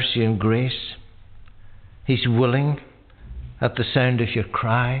show mercy and grace. He's willing, at the sound of your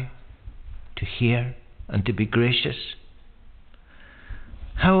cry, to hear and to be gracious.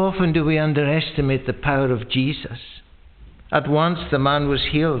 How often do we underestimate the power of Jesus? At once the man was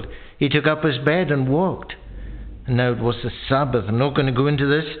healed. He took up his bed and walked. And now it was the Sabbath. I'm not going to go into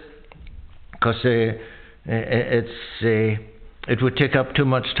this because it would take up too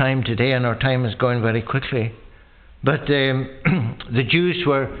much time today, and our time is going very quickly. But the Jews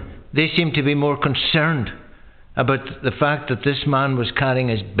they seemed to be more concerned about the fact that this man was carrying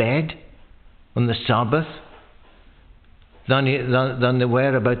his bed on the Sabbath than they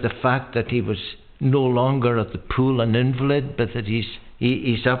were about the fact that he was no longer at the pool an invalid, but that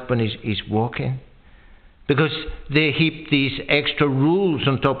he's up and he's walking. Because they heaped these extra rules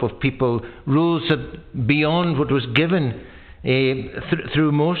on top of people, rules that beyond what was given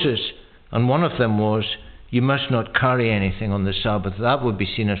through Moses. And one of them was, you must not carry anything on the Sabbath. That would be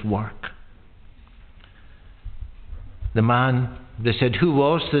seen as work. The man, they said, who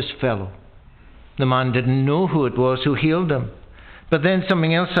was this fellow? The man didn't know who it was who healed him. But then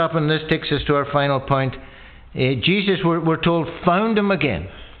something else happened. This takes us to our final point. Jesus, we're told, found him again.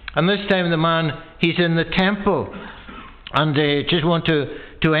 And this time the man, he's in the temple. And just want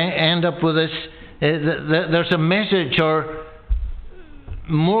to end up with this. There's a message, or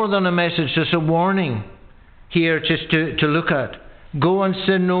more than a message, there's a warning here just to look at. Go and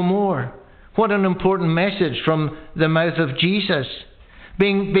sin no more. What an important message from the mouth of Jesus.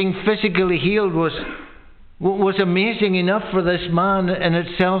 Being physically healed was amazing enough for this man in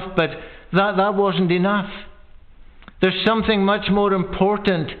itself, but that wasn't enough. There's something much more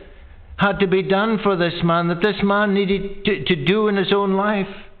important had to be done for this man, that this man needed to do in his own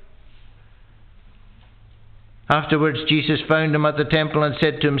life. Afterwards, Jesus found him at the temple and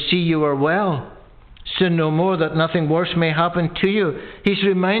said to him, "See, you are well. Sin no more, that nothing worse may happen to you." He's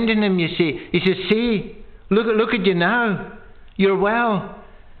reminding him, you see. He says, "See, look at you now. You're well."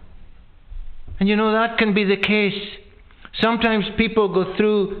 And you know, that can be the case. Sometimes people go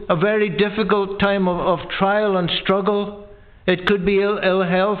through a very difficult time of trial and struggle. It could be ill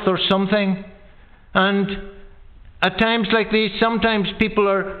health or something. And at times like these, sometimes people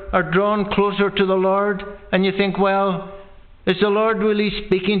are drawn closer to the Lord. And you think, well, is the Lord really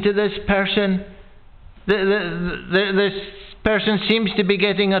speaking to this person? This person seems to be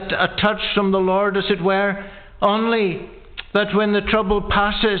getting a touch from the Lord, as it were. Only that when the trouble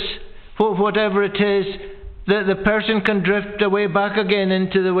passes, whatever it is, the person can drift away back again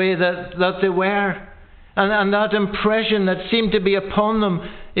into the way that they were. And that impression that seemed to be upon them,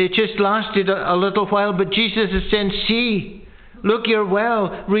 it just lasted a little while. But Jesus is saying, see, look, you're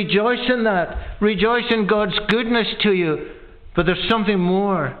well. Rejoice in that. Rejoice in God's goodness to you. But there's something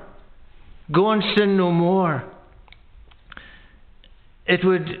more. Go and sin no more. It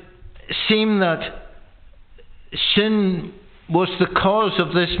would seem that sin was the cause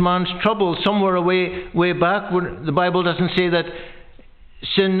of this man's trouble. Somewhere way back, the Bible doesn't say that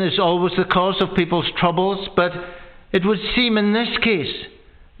sin is always the cause of people's troubles, but it would seem in this case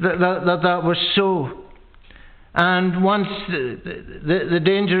that was so. And once the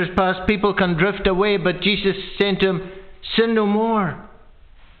danger is past, people can drift away, but Jesus said to him, sin no more.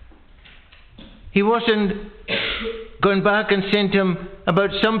 He wasn't going back and saying to him about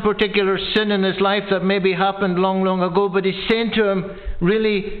some particular sin in his life that maybe happened long, long ago, but he's saying to him,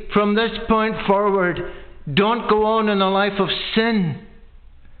 really, from this point forward, don't go on in a life of sin.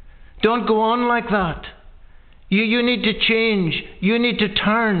 Don't go on like that. You need to change. You need to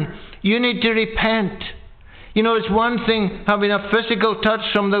turn. You need to repent. You know, it's one thing having a physical touch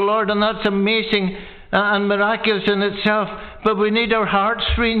from the Lord, and that's amazing and miraculous in itself, but we need our hearts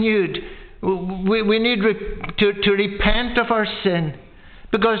renewed. We need to repent of our sin,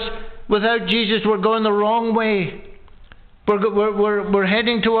 because without Jesus we're going the wrong way. We're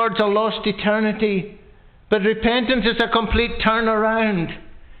heading towards a lost eternity. But repentance is a complete turnaround.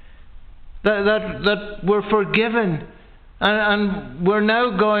 That we're forgiven, and we're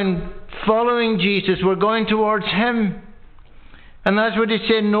now following Jesus. We're going towards Him, and that's what He's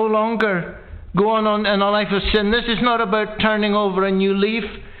saying. No longer go on in a life of sin. This is not about turning over a new leaf.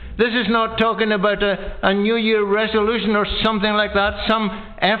 This is not talking about a New Year resolution or something like that, some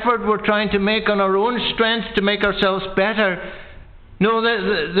effort we're trying to make on our own strength to make ourselves better. No,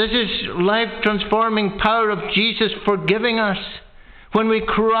 this is life-transforming power of Jesus forgiving us. When we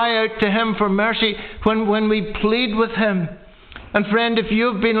cry out to Him for mercy, when we plead with Him. And friend, if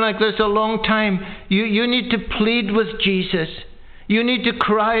you've been like this a long time, you need to plead with Jesus. You need to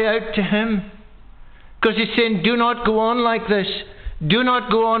cry out to Him. Because He's saying, do not go on like this. Do not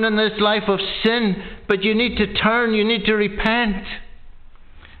go on in this life of sin, but you need to turn, you need to repent.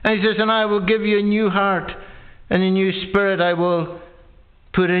 And He says, and I will give you a new heart, and a new spirit I will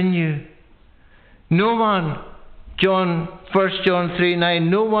put in you. No one, 1 John 3:9,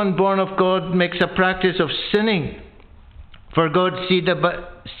 no one born of God makes a practice of sinning, for God's seed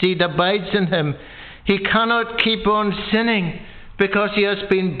abides in him. He cannot keep on sinning because he has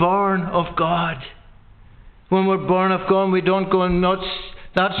been born of God. When we're born of God, we don't go and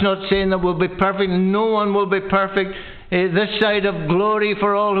that's not saying that we'll be perfect. No one will be perfect this side of glory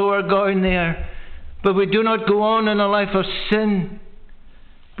for all who are going there. But we do not go on in a life of sin.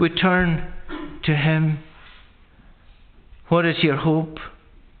 We turn to Him. What is your hope?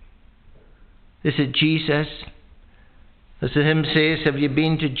 Is it Jesus? As the hymn says, have you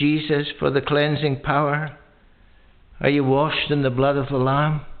been to Jesus for the cleansing power? Are you washed in the blood of the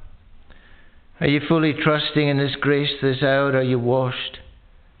Lamb? Are you fully trusting in His grace this hour? Are you washed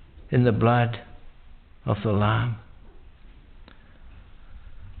in the blood of the Lamb?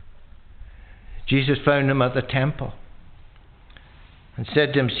 Jesus found him at the temple and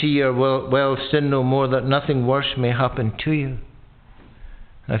said to him, see, you are well, sin no more, that nothing worse may happen to you.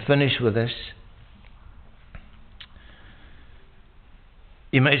 I finish with this.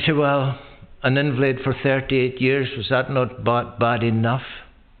 You might say, well, an invalid for 38 years, was that not bad enough?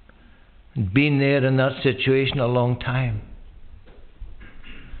 Been there in that situation a long time.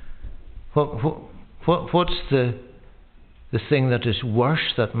 What's the thing that is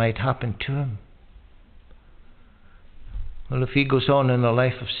worse that might happen to him? Well, if he goes on in a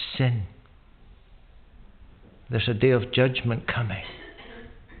life of sin, there's a day of judgment coming.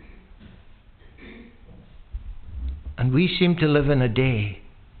 And we seem to live in a day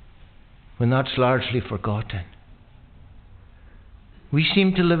when that's largely forgotten. We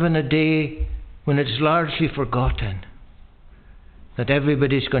seem to live in a day when it's largely forgotten that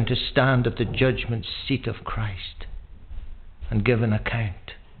everybody's going to stand at the judgment seat of Christ and give an account.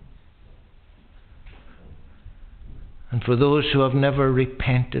 And for those who have never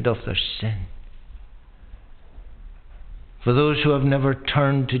repented of their sin, for those who have never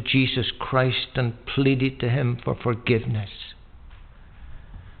turned to Jesus Christ and pleaded to Him for forgiveness,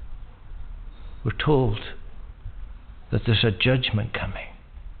 we're told that there's a judgment coming.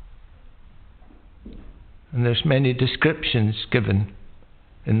 And there's many descriptions given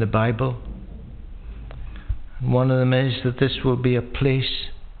in the Bible. And one of them is that this will be a place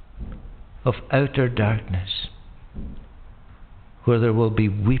of outer darkness, where there will be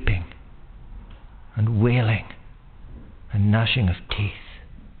weeping and wailing and gnashing of teeth.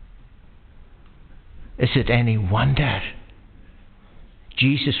 Is it any wonder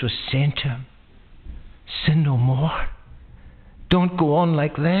Jesus was saying to him, sin no more. Don't go on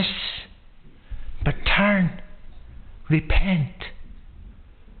like this, but turn, repent.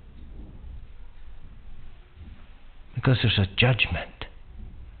 Because there's a judgment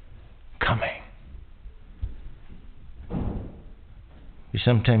coming. We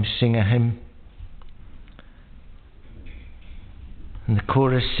sometimes sing a hymn, and the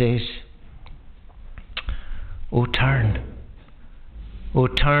chorus says, O turn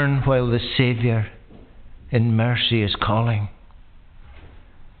while the Saviour in mercy is calling,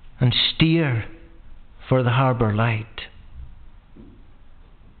 and steer for the harbour light.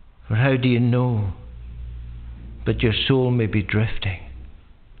 For how do you know but your soul may be drifting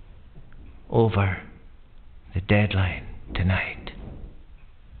over the deadline tonight?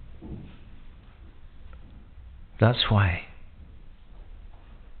 That's why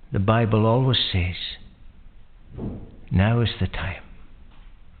the Bible always says, now is the time.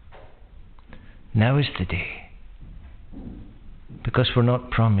 Now is the day. Because we're not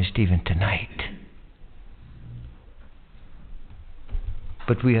promised even tonight.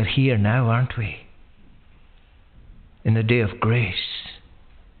 But we are here now, aren't we? In a day of grace.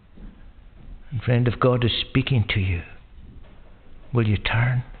 And friend, if God is speaking to you, will you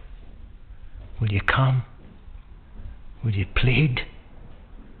turn? Will you come? Will you plead?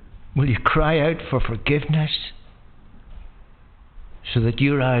 Will you cry out for forgiveness so that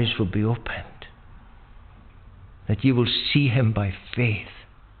your eyes will be opened? That you will see Him by faith.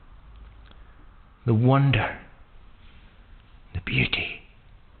 The wonder, the beauty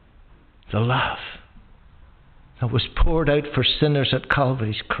the love that was poured out for sinners at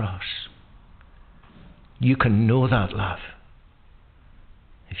Calvary's cross. You can know that love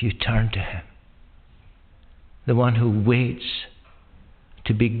if you turn to him. The one who waits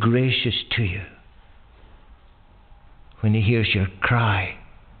to be gracious to you. When he hears your cry,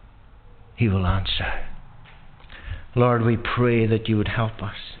 he will answer. Lord, we pray that you would help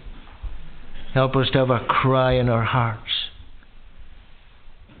us. Help us to have a cry in our hearts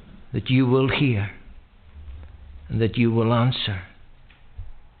that you will hear and that you will answer.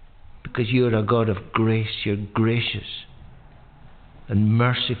 Because you are a God of grace. You're gracious and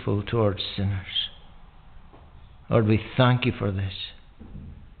merciful towards sinners. Lord, we thank you for this.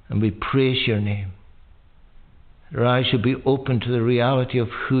 And we praise your name. Our eyes should be open to the reality of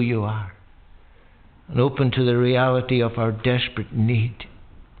who you are. And open to the reality of our desperate need.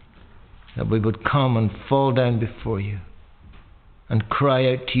 That we would come and fall down before you. And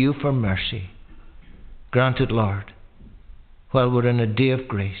cry out to you for mercy. Grant it, Lord, while we're in a day of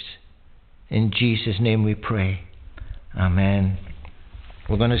grace. In Jesus' name we pray. Amen.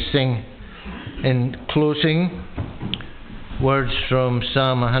 We're going to sing in closing words from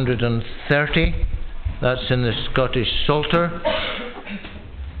Psalm 130. That's in the Scottish Psalter.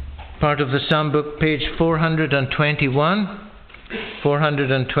 Part of the Psalm book, page 421.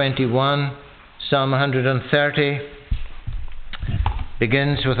 421, Psalm 130,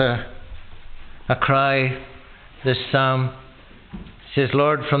 begins with a cry. This psalm says,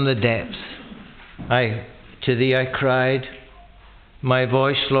 Lord, from the depths, to thee I cried. My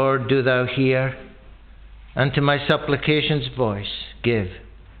voice, Lord, do thou hear. And to my supplications voice give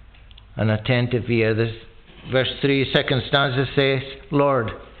an attentive ear. This verse 3, second stanza says, Lord,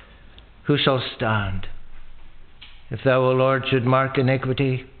 who shall stand? If thou, O Lord, should mark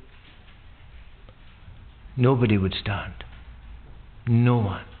iniquity, nobody would stand. No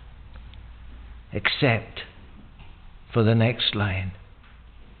one. Except for the next line.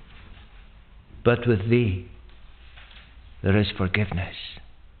 But with thee there is forgiveness.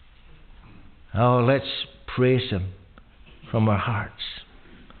 Oh, let's praise him from our hearts.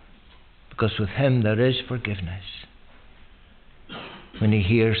 Because with him there is forgiveness. When he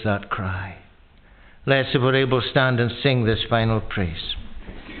hears that cry. Let's, if we're able, stand and sing this final praise.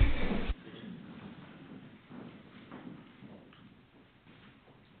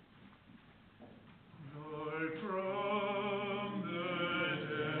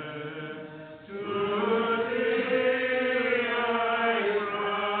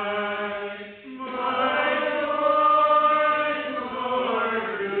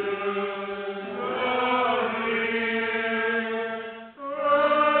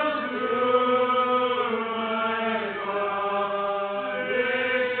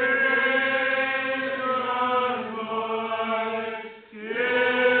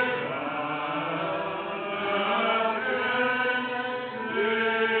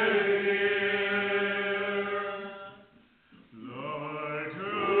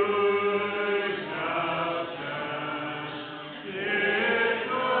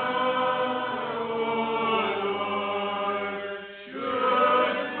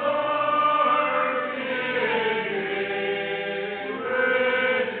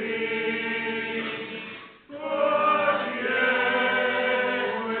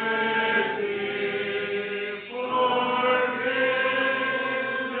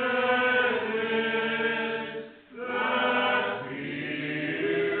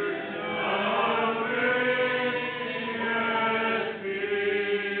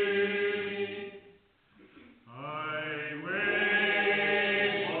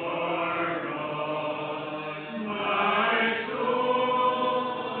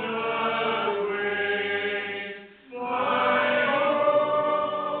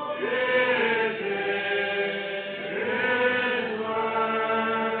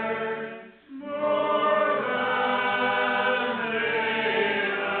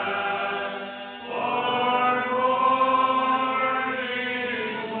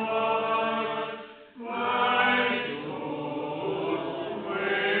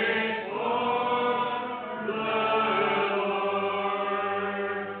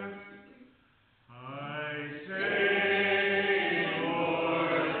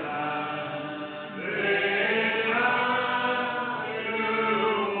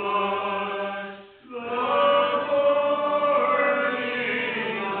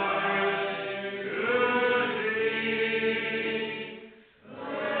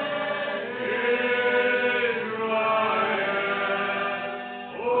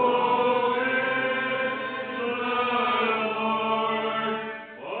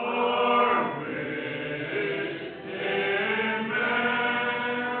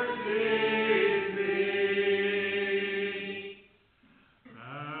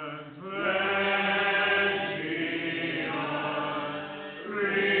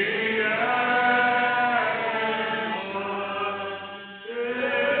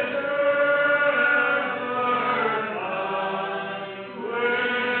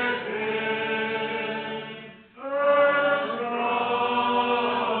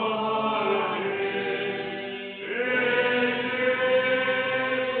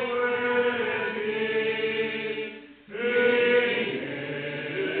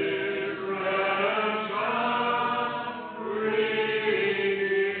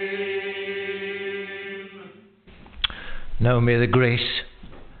 Now may the grace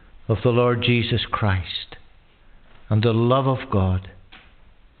of the Lord Jesus Christ and the love of God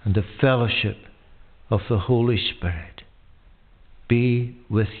and the fellowship of the Holy Spirit be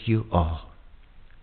with you all.